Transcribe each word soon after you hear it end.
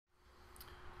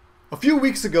A few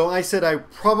weeks ago, I said I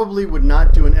probably would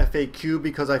not do an FAQ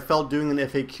because I felt doing an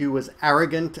FAQ was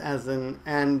arrogant,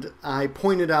 and I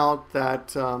pointed out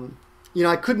that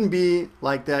I couldn't be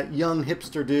like that young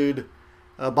hipster dude,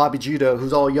 BobbyJudo,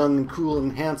 who's all young and cool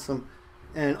and handsome,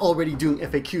 and already doing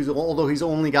FAQs. Although he's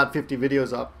only got 50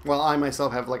 videos up, while I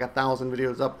myself have like 1,000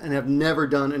 videos up and have never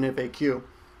done an FAQ.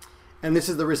 And this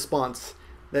is the response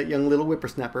that young little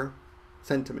whippersnapper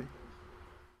sent to me.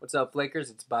 What's up, Flakers?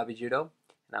 It's BobbyJudo.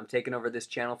 And I'm taking over this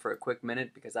channel for a quick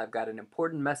minute because I've got an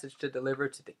important message to deliver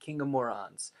to the king of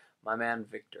morons, my man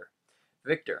Victor.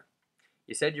 Victor,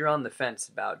 you said you're on the fence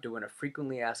about doing a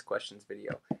frequently asked questions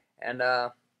video, and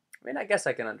I guess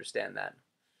I can understand that.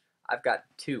 I've got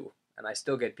two, and I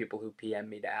still get people who PM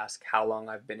me to ask how long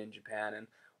I've been in Japan and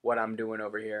what I'm doing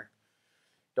over here.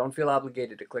 Don't feel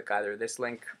obligated to click either this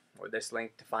link or this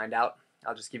link to find out.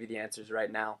 I'll just give you the answers right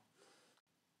now.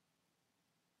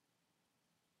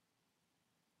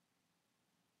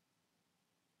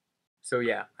 So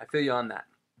yeah, I feel you on that.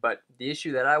 But the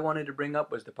issue that I wanted to bring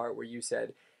up was the part where you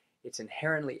said it's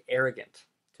inherently arrogant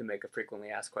to make a frequently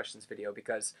asked questions video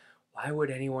because why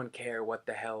would anyone care what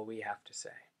the hell we have to say?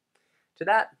 To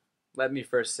that, let me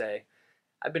first say,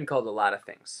 I've been called a lot of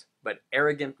things, but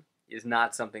arrogant is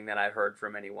not something that I've heard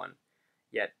from anyone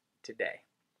yet today.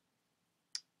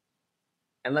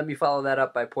 And let me follow that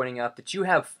up by pointing out that you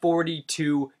have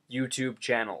 42 YouTube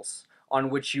channels on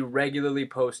which you regularly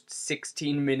post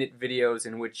 16-minute videos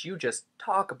in which you just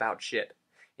talk about shit.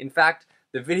 In fact,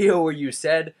 the video where you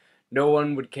said no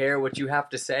one would care what you have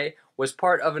to say was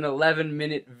part of an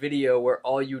 11-minute video where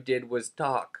all you did was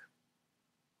talk.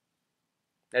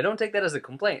 Now don't take that as a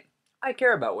complaint. I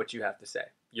care about what you have to say.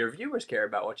 Your viewers care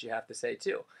about what you have to say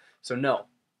too. So no,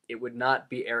 it would not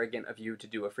be arrogant of you to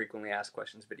do a frequently asked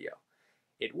questions video.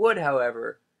 It would,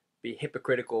 however, be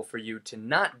hypocritical for you to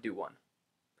not do one.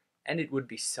 And it would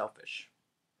be selfish.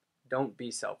 Don't be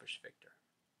selfish, Victor.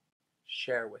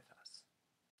 Share with us.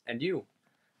 And you,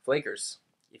 Flakers,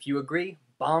 if you agree,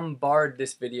 bombard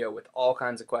this video with all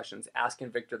kinds of questions,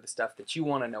 asking Victor the stuff that you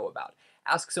want to know about.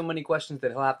 Ask so many questions that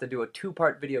he'll have to do a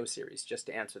 2-part video series just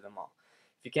to answer them all.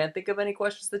 If you can't think of any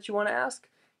questions that you want to ask,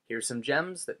 here's some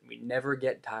gems that we never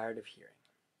get tired of hearing.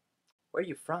 Where are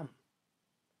you from?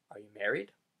 Are you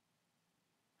married?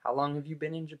 How long have you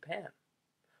been in Japan?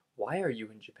 Why are you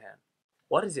in Japan?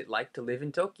 What is it like to live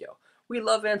in Tokyo? We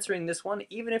love answering this one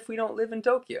even if we don't live in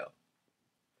Tokyo.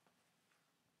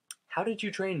 How did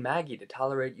you train Maggie to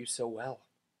tolerate you so well?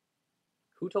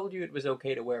 Who told you it was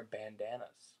okay to wear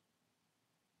bandanas?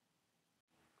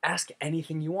 Ask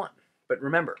anything you want, but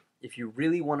remember, if you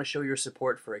really want to show your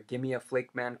support for a Gimme a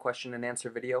Flake Man question and answer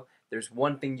video, there's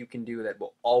one thing you can do that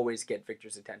will always get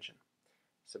Victor's attention.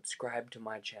 Subscribe to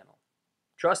my channel.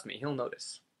 Trust me, he'll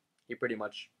notice. He pretty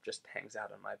much just hangs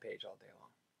out on my page all day long.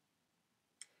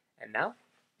 And now,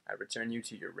 I return you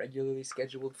to your regularly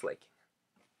scheduled flaking.